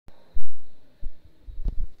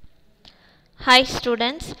Hi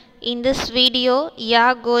students, in this video you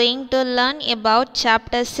are going to learn about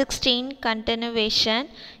chapter 16 continuation.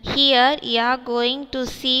 Here you are going to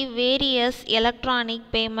see various electronic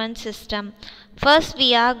payment system. First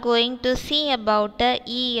we are going to see about the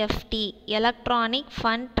EFT, electronic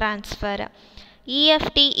fund transfer.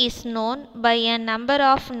 EFT is known by a number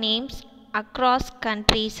of names across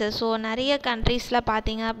countries. So நிறைய countriesல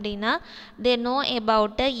பார்த்தீங்க அப்படின்னா they know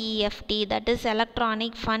about the EFT, that is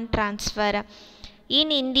electronic fund transfer. In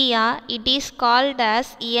India it is called as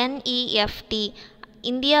NEFT.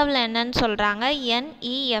 இந்தியாவில் என்னன்னு சொல்கிறாங்க,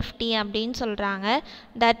 NEFT அப்படின்னு சொல்கிறாங்க.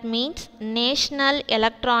 that means National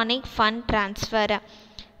Electronic Fund Transfer.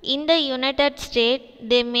 In the United States,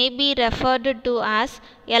 they may be referred to as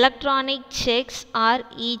electronic checks or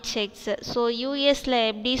e-checks. So, USல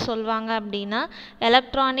எப்படி சொல்வாங்க அப்படின்னா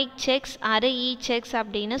electronic checks or e-checks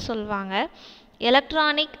அப்படின்னு சொல்வாங்க.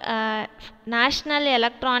 National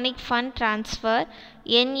Electronic Fund Transfer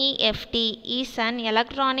NEFT is an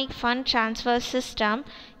electronic fund transfer system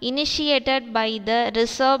initiated by the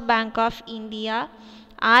Reserve Bank of India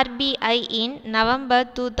RBI in November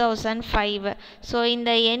 2005. So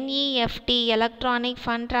இந்த NEFT electronic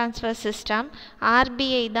fund transfer system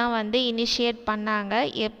RBI தான் வந்து initiate பண்ணாங்க.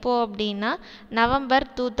 எப்போ அப்படின்னா November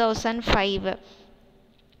 2005.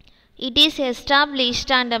 It is established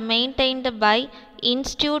and maintained by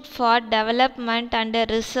Institute for Development and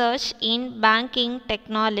Research in Banking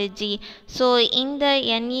Technology. So இந்த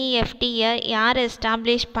NEFT யார்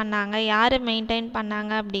establish பண்ணாங்க, யார் maintain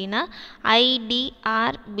பண்ணாங்க அப்படின்னா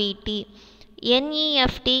IDRBT.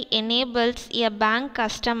 NEFT enables a bank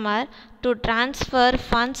customer to transfer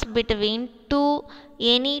funds between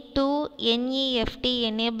any two NEFT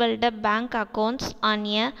enabled bank accounts on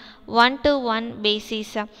a one-to-one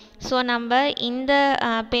basis. So நம்ம இந்த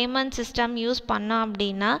payment system use பண்ணோம்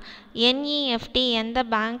அப்படின்னா NEFT எந்த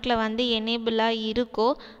பேங்க்கில் வந்து எனேபிளாக இருக்கோ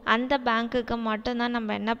அந்த பேங்க்குக்கு மட்டும்தான்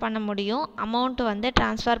நம்ம என்ன பண்ண முடியும், அமௌண்ட் வந்து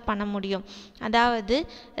ட்ரான்ஸ்ஃபர் பண்ண முடியும். அதாவது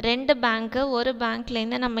ரெண்டு பேங்க்கு, ஒரு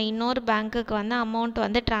பேங்க்லேருந்து நம்ம இன்னொரு பேங்க்குக்கு வந்து அமௌண்ட்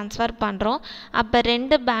வந்து ட்ரான்ஸ்ஃபர் பண்ணுறோம். அப்போ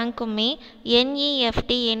ரெண்டு பேங்க்குமே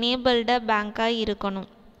NEFT எனேபிள்டு பேங்காக இருக்கணும்.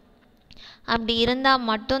 அப்படி இருந்தால்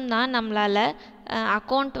மட்டும்தான் நம்மளால்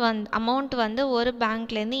அமௌண்ட் வந்து ஒரு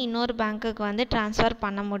பேங்க்லேருந்து இன்னொரு பேங்க்குக்கு வந்து ட்ரான்ஸ்ஃபர்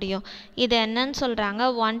பண்ண முடியும். இது என்னன்னு சொல்கிறாங்க,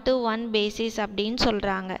 ஒன்-டு-ஒன் பேசிஸ் அப்படின்னு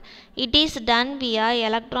சொல்கிறாங்க. இட் இஸ் டன் வியா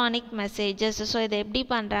எலக்ட்ரானிக் மெசேஜஸ். ஸோ இதை எப்படி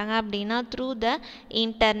பண்ணுறாங்க அப்படின்னா through the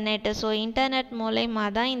internet. So internet மூலயமா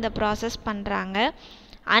தான் இந்த ப்ராசஸ் பண்ணுறாங்க.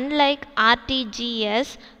 Unlike RTGS,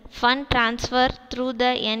 fund transfer through the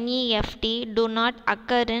NEFT do not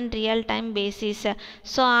occur in real time basis.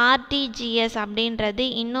 So RTGS அப்படின்றது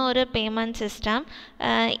இன்னொரு பேமெண்ட் சிஸ்டம்.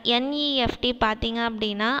 NEFT பார்த்தீங்க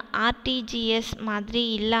அப்படின்னா RTGS மாதிரி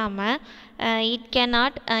இல்லாமல்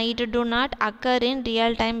it do not occur in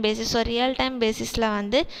real time basis. So real time பேசிஸில்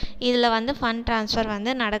வந்து இதில் வந்து ஃபண்ட் ட்ரான்ஸ்ஃபர்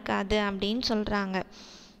வந்து நடக்காது அப்படின்னு சொல்கிறாங்க.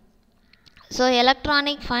 So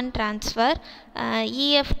electronic fund transfer,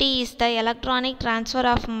 EFT is the electronic transfer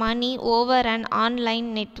of money over an online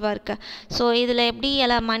network. So இதில் எப்படி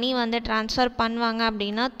மணி வந்து ட்ரான்ஸ்ஃபர் பண்ணுவாங்க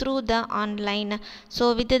அப்படின்னா through the online. So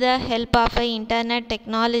with the help of internet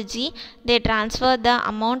technology, they transfer the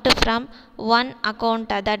amount from one account,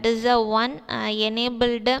 that is the one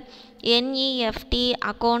enabled NEFT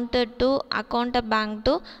account to account bank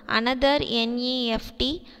to another NEFT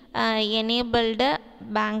enabled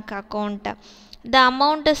bank account. The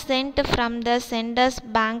amount sent from the sender's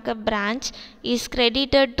bank branch is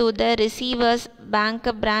credited to the receiver's bank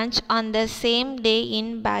branch on the same day in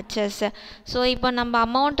batches. So இப்போ நம்ம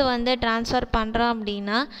amount வந்து transfer பண்ணுறோம்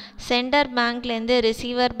அப்படின்னா centre பேங்க்லேருந்து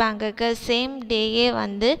receiver பேங்க்குக்கு same டேயே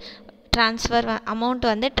வந்து amount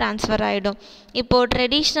வந்து transfer ஆகிடும். இப்போது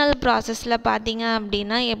ட்ரெடிஷ்னல் ப்ராசஸில் பார்த்தீங்க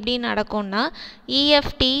அப்படின்னா எப்படி நடக்கும்னா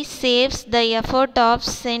EFT saves the effort of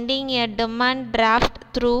sending a demand draft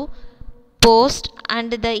through post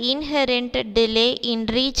and the inherent delay in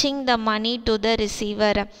reaching the money to the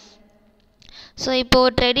receiver. So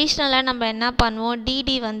இப்போது ட்ரெடிஷ்னலாக நம்ம என்ன பண்ணுவோம்,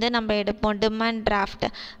 டிடி வந்து நம்ம எடுப்போம், டிமாண்ட் டிராஃப்ட்.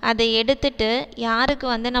 அதை எடுத்துட்டு யாருக்கு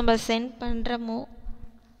வந்து நம்ம சென்ட்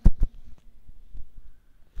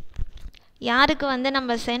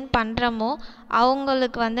பண்ணுறோமோ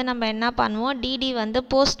அவங்களுக்கு வந்து நம்ம என்ன பண்ணுவோம், டிடி வந்து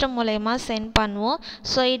போஸ்ட் மூலயமா சென்ட் பண்ணுவோம்.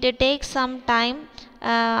 So it takes some time.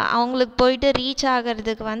 அவங்களுக்கு போயிட்டு ரீச்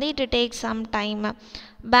ஆகிறதுக்கு வந்து it takes some time.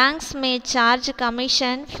 Banks May charge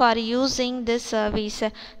commission for using this service.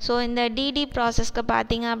 So இந்த டிடி ப்ராசஸ்க்கு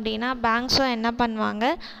பார்த்தீங்க அப்படின்னா பேங்க்ஸும் என்ன பண்ணுவாங்க,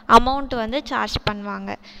 அமௌண்ட் வந்து சார்ஜ் பண்ணுவாங்க.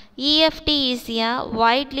 EFT is a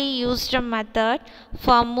widely used method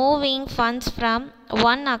for moving funds from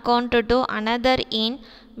one account to another in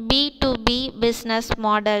B2B business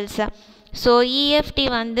models. So EFT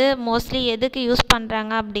வந்து mostly எதுக்கு use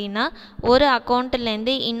பண்ணுறாங்க அப்படின்னா ஒரு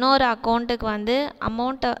அக்கௌண்ட்லேருந்து இன்னொரு அக்கௌண்ட்டுக்கு வந்து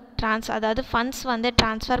அமௌண்ட்டை அதாவது ஃபண்ட்ஸ் வந்து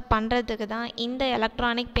ட்ரான்ஸ்ஃபர் பண்ணுறதுக்கு தான் இந்த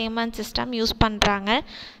எலக்ட்ரானிக் பேமெண்ட் சிஸ்டம் யூஸ் பண்ணுறாங்க.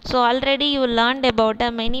 So already you learnt about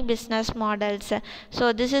many business models.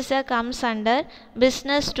 So this is comes under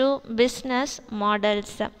business to business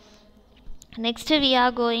models. Next we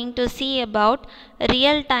are going to see about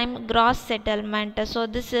real time gross settlement. So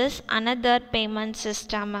this is another payment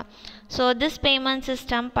system. So this payment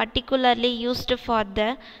system particularly used for the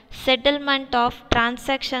settlement of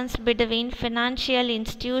transactions between financial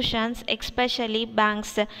institutions, especially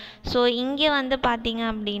banks. So இங்கே வந்து பார்த்தீங்க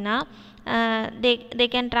அப்படின்னா they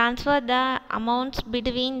can transfer the amounts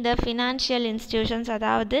between the financial institutions,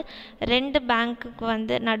 அதாவது ரெண்டு பேங்க்குக்கு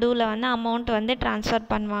வந்து நடுவில் வந்து அமௌண்ட் வந்து ட்ரான்ஸ்ஃபர்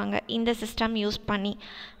பண்ணுவாங்க இந்த சிஸ்டம் யூஸ் பண்ணி.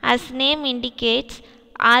 as name indicates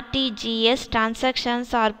RTGS transactions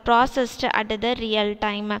are processed at the real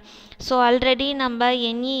time. So already நம்ம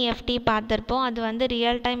NEFT பார்த்துருப்போம், அது வந்து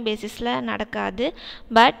ரியல் டைம் பேசிஸில் நடக்காது.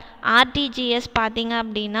 பட் RTGS பார்த்தீங்க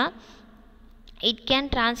அப்படின்னா it can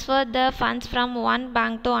transfer the funds from one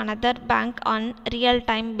bank to another bank on real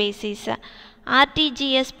time basis.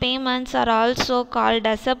 RTGS payments are also called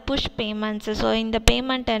as a push payments. So இந்த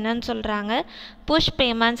payment என்னன்னு சொல்கிறாங்க, புஷ்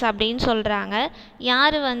பேமெண்ட்ஸ் அப்படின்னு சொல்கிறாங்க.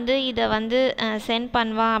 யார் வந்து இதை வந்து சென்ட்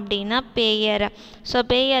பண்ணுவா அப்படின்னா பேயர். So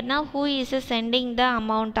பேயர்னா who is sending the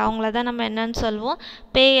amount, அவங்கள தான் நம்ம என்னன்னு சொல்லுவோம்,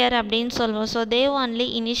 பேயர் அப்படின்னு சொல்லுவோம். So they only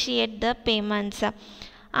initiate the payments.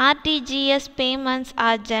 RTGS payments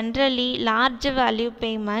are generally large value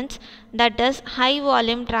payments, that is high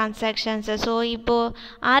volume transactions. So இப்போது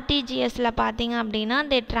RTGSல பார்த்தீங்க அப்படின்னா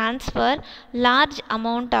they transfer large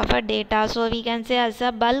amount of a data. So we can say as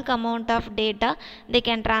a bulk amount of data they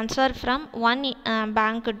can transfer from one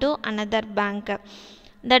bank to another bank.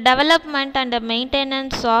 The development and the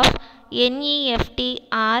maintenance of NEFT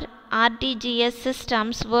or RTGS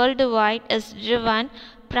systems worldwide is driven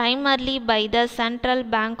primarily by the central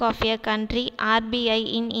bank of a country, RBI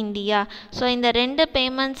in India. So இந்த ரெண்டு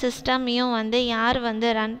payment சிஸ்டமையும் வந்து யார் வந்து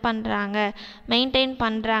run பண்ணுறாங்க, maintain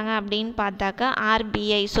பண்ணுறாங்க அப்படின்னு பார்த்தாக்கா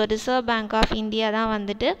RBI. So reserve bank of India தான்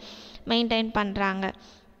வந்துட்டு மெயின்டைன் பண்ணுறாங்க.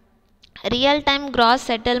 Real time cross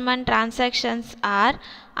settlement transactions R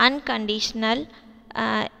unconditional,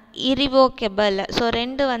 irrevocable. So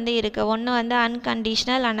ரெண்டு வந்து இருக்குது, ஒன்று வந்து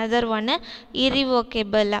அன்கண்டிஷ்னல், another ஒன்று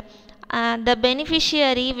irrevocable. The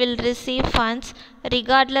beneficiary will receive funds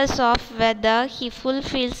regardless of whether he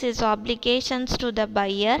fulfills his obligations to the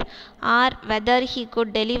buyer or whether he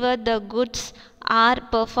could deliver the goods or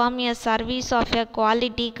perform a service of a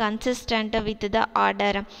quality consistent with the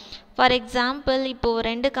order. For example இப்போது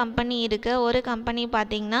ரெண்டு company இருக்குது. ஒரு company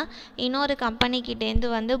பார்த்திங்கன்னா இன்னொரு கம்பெனிக்கிட்டேருந்து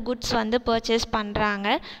வந்து goods வந்து purchase பண்ணுறாங்க.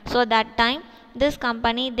 So that time this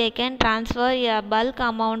company they can transfer a bulk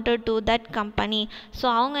amount to that company. So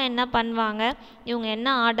அவங்க என்ன பண்ணுவாங்க, இவங்க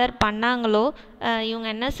என்ன ஆர்டர் பண்ணாங்களோ, இவங்க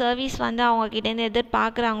என்ன சர்வீஸ் வந்து அவங்கக்கிட்டேருந்து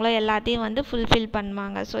எதிர்பார்க்குறாங்களோ எல்லாத்தையும் வந்து ஃபுல்ஃபில்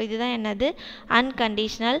பண்ணுவாங்க. ஸோ இதுதான் என்னது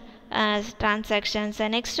அன்கண்டிஷ்னல் டிரான்சாக்ஷன்ஸ்.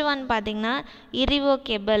 நெக்ஸ்ட் ஒன் பார்த்திங்கன்னா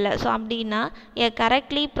irrevocable. ஸோ அப்படின்னா a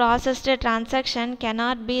correctly processed transaction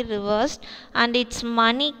cannot be reversed and its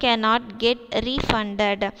money cannot get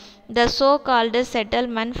refunded, the so called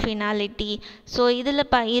settlement finality. So இதில்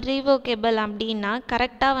irrevocable அப்படின்னா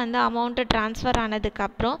கரெக்டாக வந்து அமௌண்ட்டு ட்ரான்ஸ்ஃபர்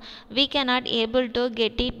ஆனதுக்கப்புறம் we cannot able to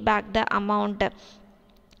get it back the amount.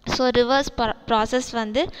 So reverse process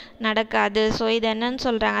வந்து நடக்காது. So இது என்னன்னு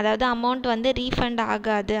சொல்கிறாங்க, அதாவது அமௌண்ட் வந்து ரீஃபண்ட்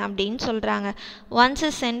ஆகாது அப்படின்னு சொல்கிறாங்க. ஒன்ஸு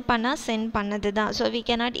சென்ட் பண்ணால் சென்ட் பண்ணது தான். So we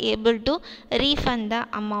cannot able to refund the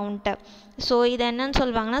amount. So இது என்னன்னு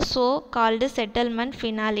சொல்லுவாங்கன்னா ஸோ கால்டு செட்டில்மெண்ட்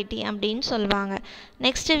ஃபினாலிட்டி அப்படின்னு சொல்லுவாங்க.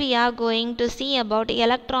 Next we are going to see about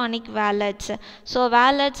electronic wallets. So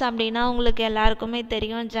wallets அப்படின்னா உங்களுக்கு எல்லாருக்குமே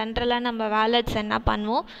தெரியும், ஜென்ரலாக நம்ம வேலட்ஸ் என்ன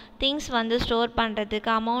பண்ணுவோம், திங்ஸ் வந்து ஸ்டோர் பண்ணுறதுக்கு,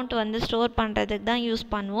 அமௌண்ட் வந்து ஸ்டோர் பண்ணுறதுக்கு தான் யூஸ்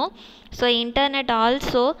பண்ணுவோம். So internet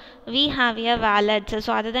also we have a wallets.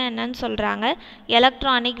 So அதுதான் என்னன்னு சொல்கிறாங்க,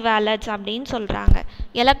 எலக்ட்ரானிக் வேலட்ஸ் அப்படின்னு சொல்கிறாங்க.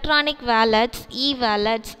 Electronic wallets,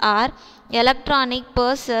 e-wallets R electronic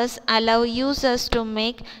purses allow users to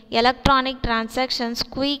make electronic transactions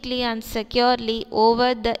quickly and securely over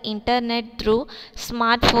the internet through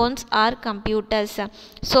smartphones or computers.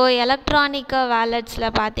 So electronic walletsல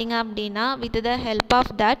பார்த்தீங்க அப்படின்னா with the help of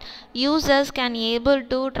that users can able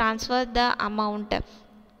to transfer the amount.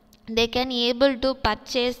 They can able to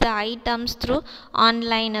purchase the items through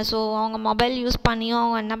online. So அவங்க mobile use பண்ணியும்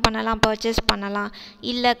அவங்க என்ன பண்ணலாம், purchase பண்ணலாம்.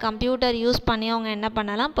 இல்லை computer use பண்ணி அவங்க என்ன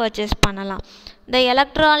பண்ணலாம், பர்ச்சேஸ் பண்ணலாம். The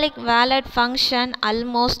electronic wallet function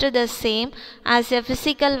almost the same as a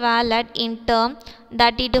physical wallet in term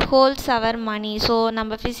that it holds our money. So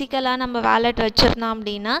நம்ம ஃபிசிக்கலாக நம்ம wallet வச்சுருந்தோம்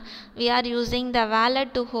அப்படின்னா we are using the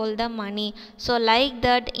wallet to hold the money. So like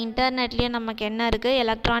that இன்டர்நெட்லேயும் நமக்கு என்ன இருக்குது,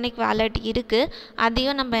 electronic wallet இருக்குது.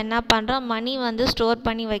 அதையும் நம்ம என்ன பண்ணுறோம், மணி வந்து ஸ்டோர்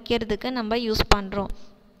பண்ணி வைக்கிறதுக்கு நம்ம யூஸ் பண்ணுறோம்.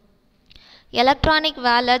 Electronic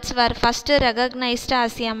wallets were first recognized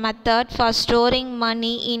as a method for storing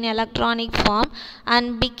money in electronic form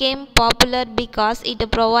and became popular because it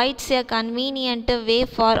provides a convenient way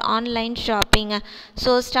for online shopping.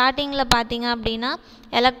 So ஸ்டார்டிங்கில் பார்த்தீங்க அப்படின்னா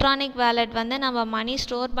எலக்ட்ரானிக் வேலெட் வந்து நம்ம மணி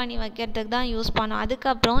store பண்ணி வைக்கிறதுக்கு தான் use பண்ணோம்.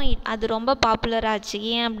 அதுக்கப்புறம் அது ரொம்ப பாப்புலர் ஆச்சு.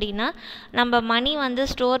 ஏன் அப்படின்னா நம்ம மணி வந்து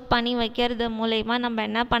ஸ்டோர் பண்ணி வைக்கிறது மூலயமா நம்ம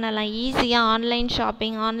என்ன பண்ணலாம், ஈஸியாக ஆன்லைன்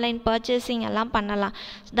ஷாப்பிங், ஆன்லைன் பர்ச்சேசிங் எல்லாம் பண்ணலாம்.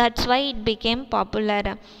 That's why it became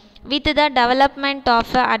popular. With the development of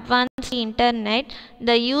advanced internet,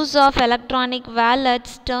 the use of electronic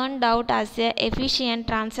wallets turned out as a efficient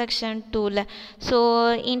transaction tool. So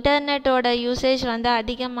இன்டர்நெட்டோட usage வந்து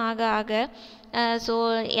அதிகமாக ஆக ஸோ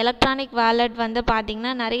எலக்ட்ரானிக் வேலெட் வந்து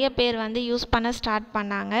பார்த்திங்கன்னா நிறைய பேர் வந்து யூஸ் பண்ண ஸ்டார்ட்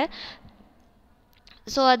பண்ணாங்க.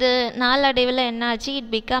 ஸோ அது நாளடைவில் என்னாச்சு,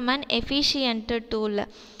 it become an efficient tool.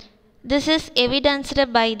 This is evidenced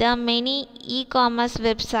by the many e-commerce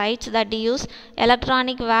websites that use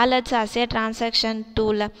electronic wallets as a transaction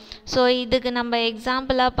tool. So இதுக்கு நம்ம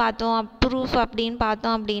எக்ஸாம்பிளாக பார்த்தோம், ப்ரூஃப் அப்படின்னு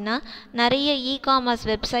பார்த்தோம் அப்படின்னா நிறைய இ-காமர்ஸ்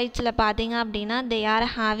வெப்சைட்ஸில் பார்த்தீங்க அப்படின்னா they are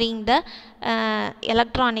having the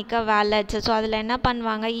electronic wallets. So அதில் என்ன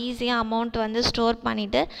பண்ணுவாங்க, ஈஸியாக அமௌண்ட் வந்து ஸ்டோர்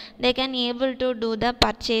பண்ணிவிட்டு they can able to do the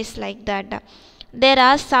purchase like that. There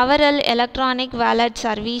are several electronic wallet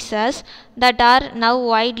services that are now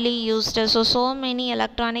widely used. So many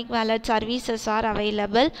electronic wallet services are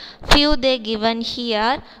available. Few they given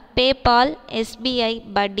here: PayPal, SBI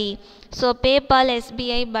Buddy. So PayPal,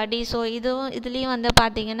 SBI படி. So இதுலேயும் வந்து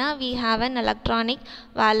பார்த்திங்கன்னா we have an electronic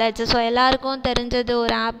wallet. So எல்லாருக்கும் தெரிஞ்சது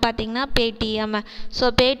ஒரு app பார்த்திங்கன்னா Paytm. So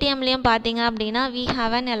பேடிஎம்லேயும் பார்த்திங்க அப்படின்னா we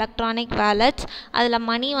have an electronic wallet. அதில்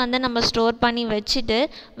மணி வந்து நம்ம ஸ்டோர் பண்ணி வச்சுட்டு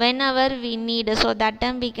whenever we need, so that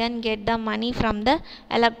time we can get the money from the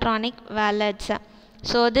electronic wallets.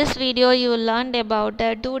 So this video you learned about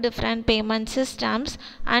two different payment systems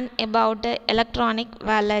and about electronic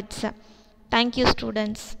wallets. Thank you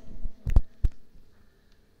students.